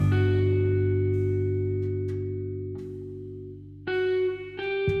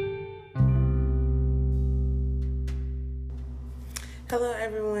Hello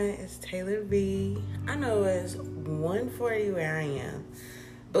everyone, it's Taylor B. I know it's 1:40 where I am,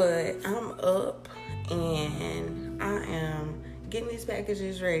 but I'm up and I am getting these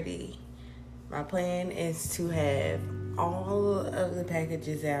packages ready. My plan is to have all of the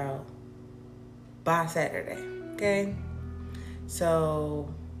packages out by Saturday, okay?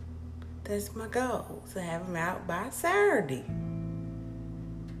 So that's my goal, to have them out by Saturday.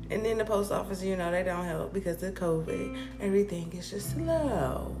 And then the post office, they don't help because of COVID. Everything is just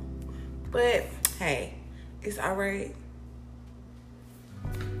slow. But, hey, it's all right.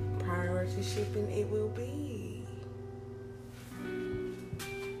 Priority shipping it will be.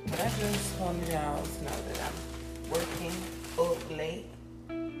 But I just wanted y'all to know that I'm working up late,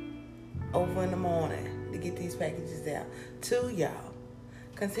 over in the morning, to get these packages out to y'all.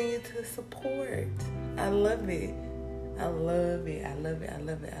 Continue to support. I love it. I love it. I love it. I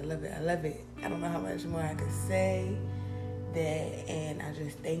love it. I love it. I love it. I don't know how much more I can say that. And I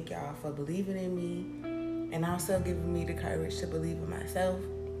just thank y'all for believing in me and also giving me the courage to believe in myself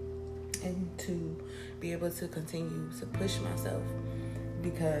and to be able to continue to push myself.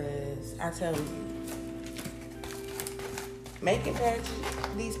 Because I tell you, making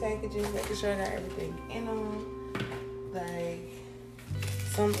these packages, making sure I got everything in them, like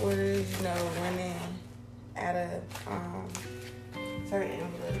some orders, running out of certain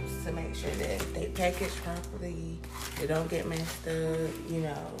envelopes to make sure that they package properly, they don't get messed up,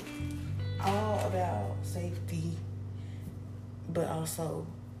 all about safety, but also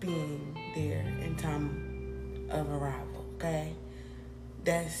being there in time of arrival, okay?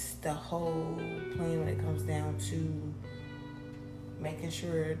 That's the whole plan when it comes down to making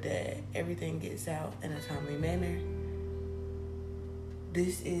sure that everything gets out in a timely manner.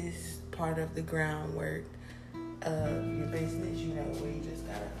 This is part of the groundwork of your business, where you just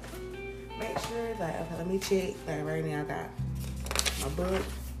gotta make sure, okay, let me check. Like right now I got my book.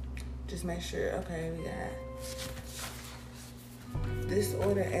 Just make sure, okay, we got this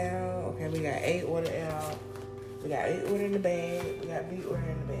order out. Okay, we got A order out. We got A order in the bag. We got B order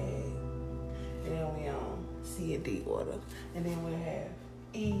in the bag. And then we on C and D order. And then we'll have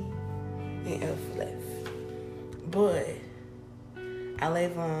E and F left. But I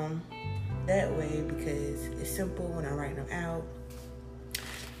leave them that way because it's simple when I write them out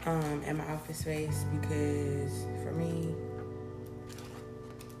in my office space, because for me,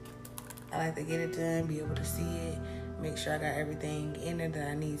 I like to get it done, be able to see it, make sure I got everything in there that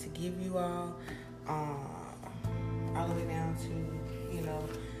I need to give you all the way down to,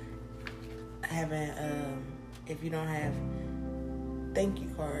 having, if you don't have thank you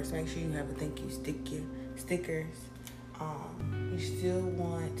cards, make sure you have a thank you stickers. You still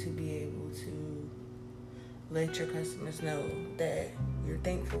want to be able to let your customers know that you're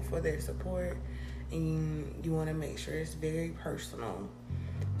thankful for their support, and you want to make sure it's very personal.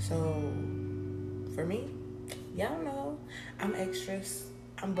 So for me, y'all know I'm extras,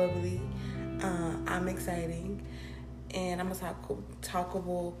 I'm bubbly, I'm exciting, and I'm a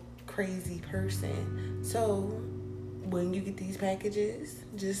talkable, crazy person. So when you get these packages,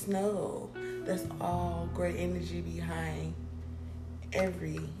 just know that's all great energy behind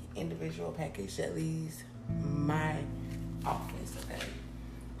every individual package that leaves my office, okay?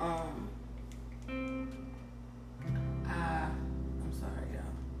 I'm sorry,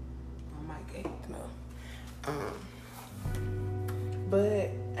 y'all. My mic ain't but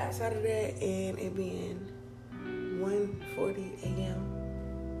outside of that, and it being 1:40 a.m.,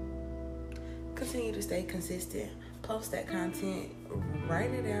 continue to stay consistent. Post that content,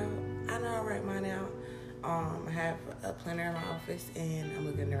 write it out. I know I write mine out. I have a planner in my office, and I'm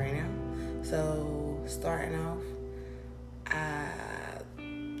looking at it right now. So, starting off,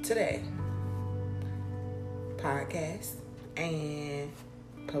 today, podcast and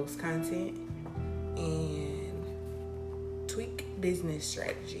post content and tweak business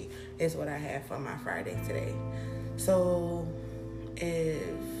strategy is what I have for my Friday today. So, if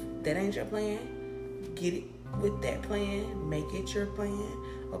that ain't your plan, get it with that plan, make it your plan,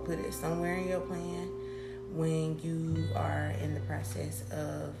 or put it somewhere in your plan when you are in the process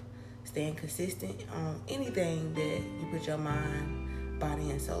of staying consistent on anything that you put your mind, body,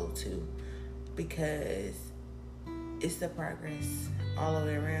 and soul to, because it's the progress all the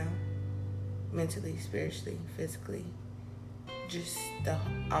way around, mentally, spiritually, physically, just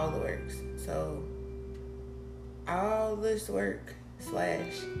all the works. So all this work /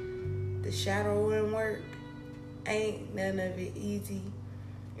 the shadowing work, ain't none of it easy.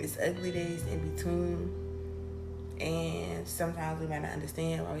 It's ugly days in between, and sometimes we might not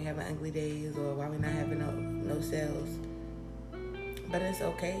understand why we having ugly days or why we're not having no sales, but it's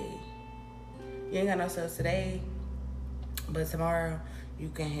okay. You ain't got no sales today, But tomorrow you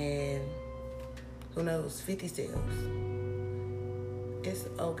can have, who knows, 50 sales. It's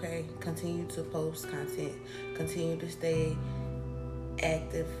okay. Continue to post content. Continue to stay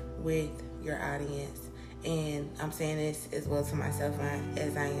active with your audience. And I'm saying this as well to myself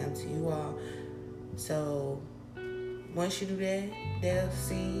as I am to you all. So once you do that, they'll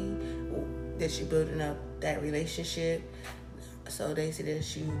see that you're building up that relationship. So they see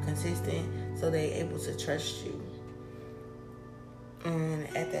that you're consistent. So they're able to trust you. And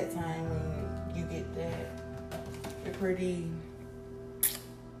at that time when you get that, you're pretty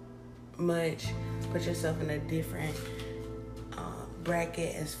much put yourself in a different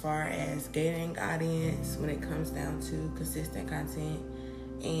bracket as far as gaining audience when it comes down to consistent content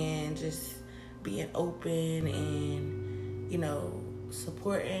and just being open and, you know,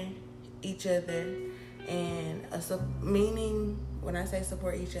 supporting each other. And meaning, when I say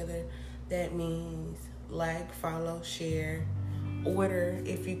support each other, that means like, follow, share, order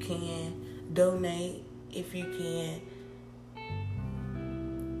if you can, donate if you can.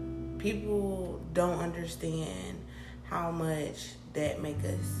 People don't understand how much that make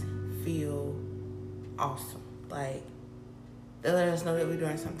us feel awesome. Like, they let us know that we're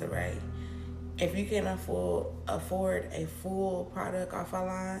doing something right. If you can afford a full product off our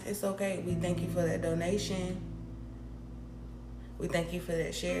line, it's okay. We thank you for that donation. We thank you for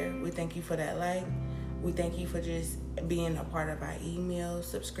that share. We thank you for that like. We thank you for just being a part of our email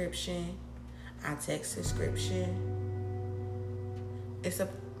subscription, our text subscription. It's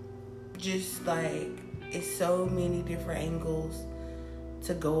so many different angles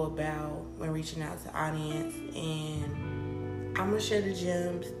to go about when reaching out to audience. And I'm going to share the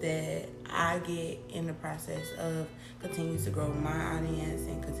gems that I get in the process of continuing to grow my audience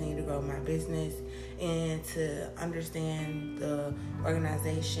and continue to grow my business and to understand the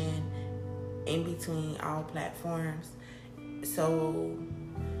organization in between all platforms. So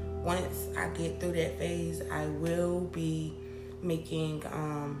once I get through that phase, I will be making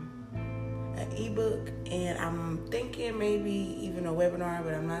an ebook, and I'm thinking maybe even a webinar,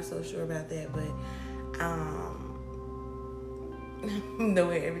 but I'm not so sure about that. But the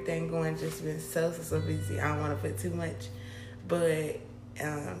way everything going, just been so busy. I don't want to put too much, but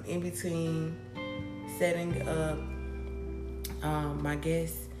in between setting up my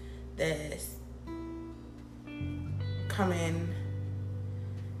guests that's coming,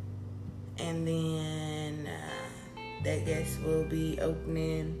 and then that guest will be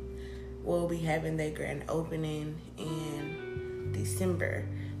having their grand opening in December.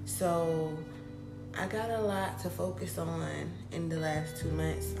 So I got a lot to focus on in the last 2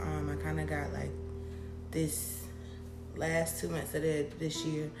 months. I kind of got like this last 2 months of this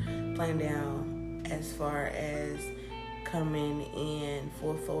year planned out as far as coming in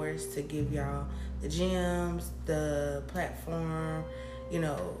full force to give y'all the gems, the platform, you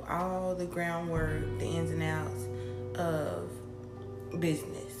know, all the groundwork, the ins and outs of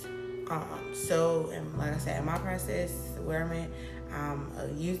business. So, and like I said, in my process, where I'm at, I'm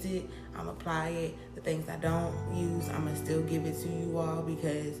use it, I'm apply it. The things I don't use, I'm gonna still give it to you all,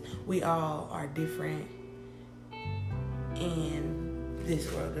 because we all are different in this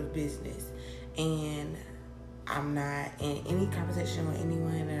world of business. And I'm not in any competition with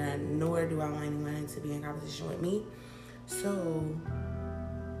anyone, and nor do I want anyone to be in competition with me. So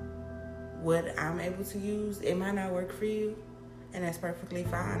what I'm able to use, it might not work for you, and that's perfectly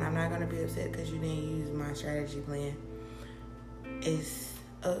fine. I'm not going to be upset because you didn't use my strategy plan. It's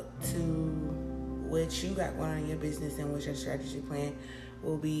up to what you got going on in your business and what your strategy plan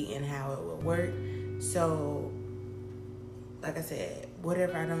will be and how it will work. So, like I said,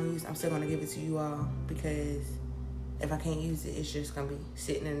 whatever I don't use, I'm still going to give it to you all, because if I can't use it, it's just going to be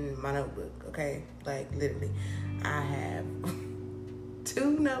sitting in my notebook, okay? Like, literally. I have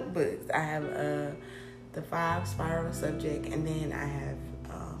 2 notebooks. I have the 5 spiral subject, and then I have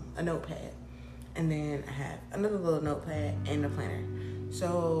a notepad, and then I have another little notepad and a planner.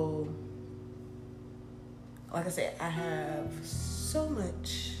 So, like I said, I have so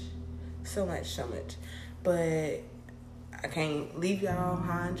much, but I can't leave y'all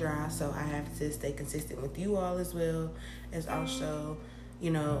high and dry, so I have to stay consistent with you all, as well as also,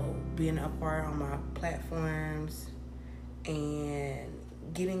 you know, being a part on my platforms and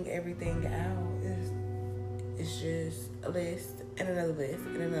getting everything out. It's just a list and another list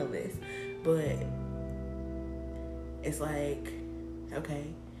and another list. But it's like,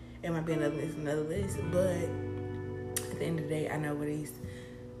 okay, it might be another list, but at the end of the day, I know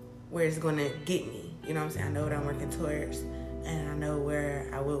where it's going to get me. You know what I'm saying? I know what I'm working towards, and I know where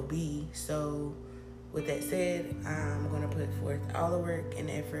I will be. So with that said, I'm going to put forth all the work and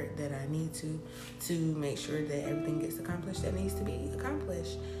effort that I need to make sure that everything gets accomplished that needs to be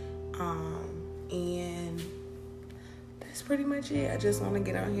accomplished. And that's pretty much it. I just want to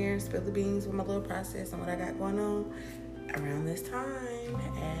get on here and spill the beans with my little process and what I got going on around this time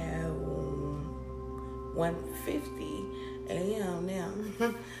at 1:50 a.m. now.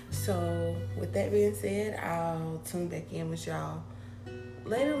 So with that being said, I'll tune back in with y'all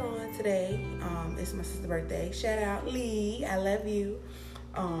later on today. It's my sister's birthday. Shout out Lee, I love you.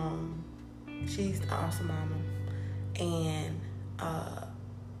 She's an awesome mama and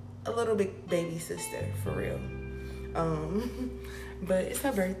a little big baby sister for real. But it's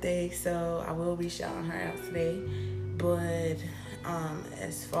her birthday, so I will be shouting her out today. But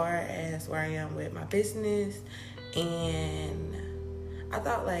as far as where I am with my business, and I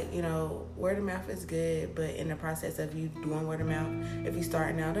thought, like, you know, word of mouth is good, but in the process of you doing word of mouth, if you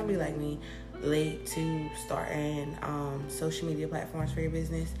starting out, don't be like me, late to starting social media platforms for your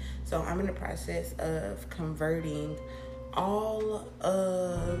business. So I'm in the process of converting all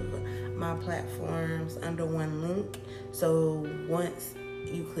of my platforms under one link. So once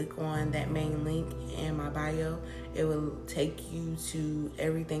you click on that main link in my bio, it will take you to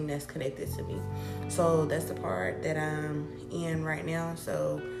everything that's connected to me. So that's the part that I'm in right now.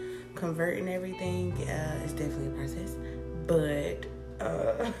 So converting everything is definitely a process, but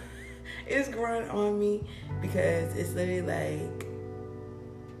it's growing on me because it's literally like,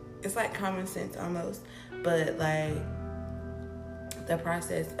 it's like common sense almost, but like the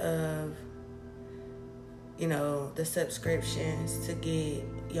process of, you know, the subscriptions to get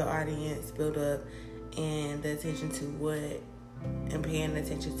your audience built up and the attention to what, and paying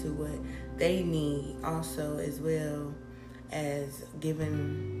attention to what they need also, as well as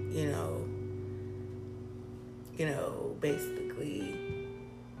giving, you know, basically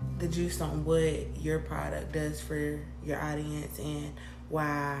the juice on what your product does for your audience and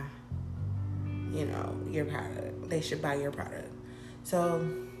why, you know, your product, they should buy your product. So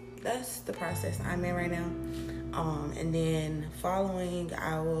that's the process I'm in right now. And then following,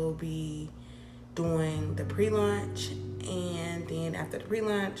 I will be doing the pre-launch, and then after the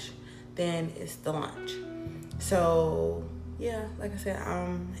pre-launch, then it's the launch. So yeah, like I said,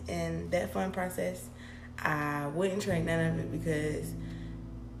 I'm in that fun process. I wouldn't trade none of it because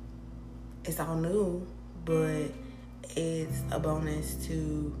it's all new, but it's a bonus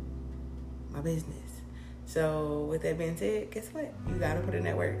to my business. So with that being said, guess what? You gotta put in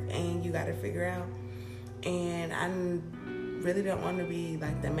that work and you gotta figure out. And I really don't want to be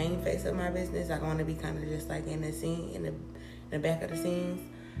like the main face of my business. I want to be kind of just like in the scene, in the back of the scenes.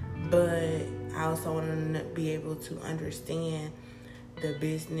 But I also want to be able to understand the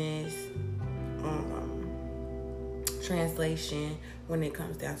business translation when it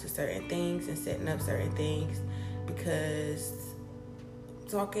comes down to certain things and setting up certain things, because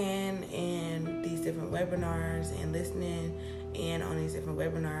talking in these different webinars and listening in on these different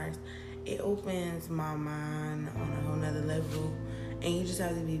webinars, it opens my mind on a whole nother level. And you just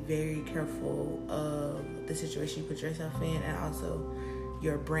have to be very careful of the situation you put yourself in, and also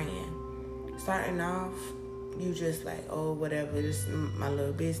your brand. Starting off, you just like, oh, whatever, this is my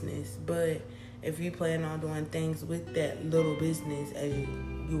little business. But if you plan on doing things with that little business, as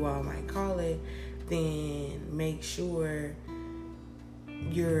you all might call it, then make sure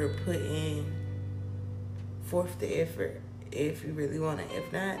you're putting forth the effort if you really want it.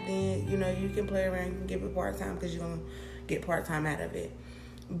 If not, then, you know, you can play around, you can give it part-time because you're going to get part-time out of it.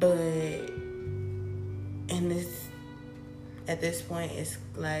 But at this point, it's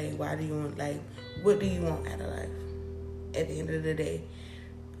like, why do you want, like, what do you want out of life at the end of the day?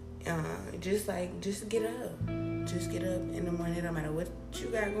 Just get up. Just get up in the morning, no matter what you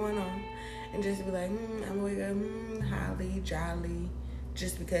got going on, and just be like, I'm gonna wake up, holly, jolly,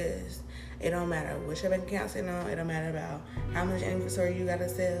 just because. It don't matter what your bank account sitting on. It don't matter about how much inventory you gotta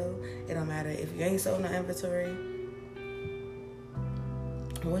sell. It don't matter if you ain't sold no inventory.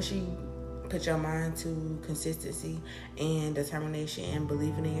 Once you put your mind to consistency and determination and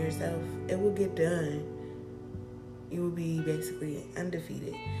believing in yourself, it will get done. You will be basically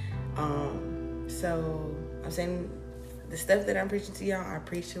undefeated. So I'm saying the stuff that I'm preaching to y'all, I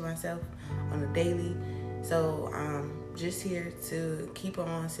preach to myself on a daily. So I'm just here to keep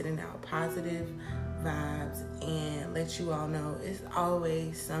on sending out positive vibes and let you all know it's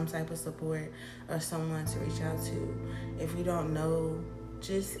always some type of support or someone to reach out to. If you don't know,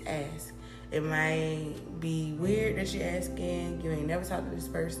 just ask. It might be weird that you're asking. You ain't never talked to this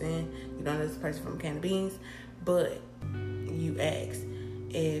person. You don't know this person from a can of beans, but you ask.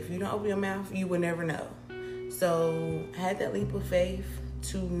 If you don't open your mouth, you will never know. So have that leap of faith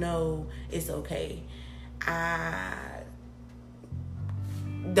to know it's okay. I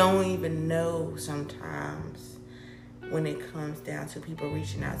don't even know sometimes when it comes down to people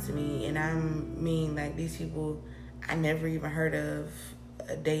reaching out to me, and I mean, like, these people I never even heard of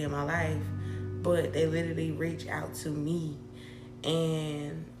a day in my life, but they literally reach out to me.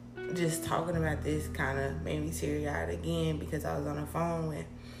 And just talking about this kind of made me teary-eyed again, because I was on the phone with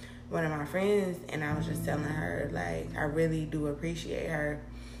one of my friends, and I was just telling her, like, I really do appreciate her,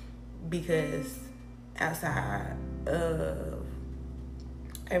 because outside of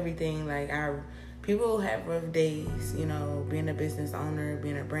everything, like, people have rough days, you know, being a business owner,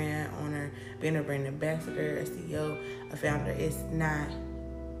 being a brand owner, being a brand ambassador, a CEO, a founder. It's not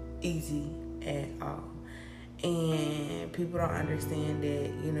easy at all. And people don't understand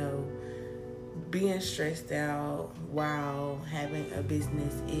that, you know, being stressed out while having a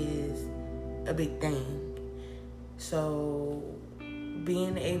business is a big thing. So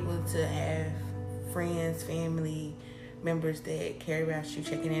being able to have friends, family members that care about you,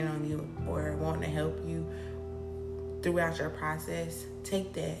 checking in on you, or wanting to help you throughout your process,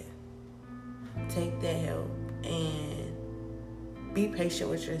 take that help, and be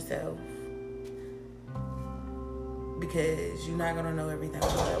patient with yourself, because you're not gonna know everything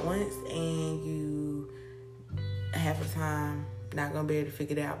all at once, and you half the time not gonna be able to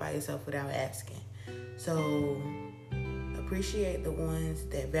figure it out by yourself without asking. So appreciate the ones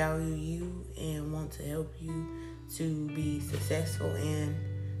that value you and want to help you to be successful and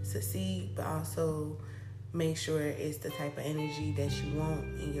succeed, but also make sure it's the type of energy that you want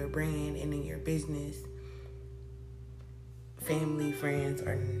in your brand and in your business, family, friends,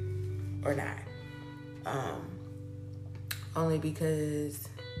 or not. Only because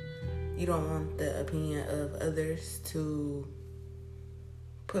you don't want the opinion of others to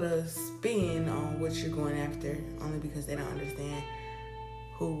put a spin on what you're going after, only because they don't understand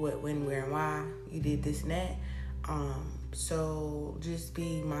who, what, when, where, and why you did this and that. So just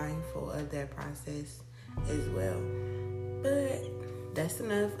be mindful of that process as well. But that's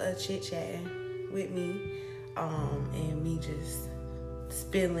enough of chit-chatting with me, and me just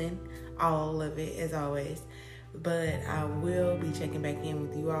spilling all of it as always. But I will be checking back in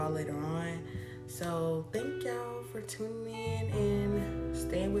with you all later on. So thank y'all for tuning in and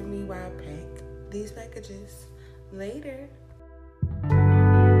staying with me while I pack these packages. Later.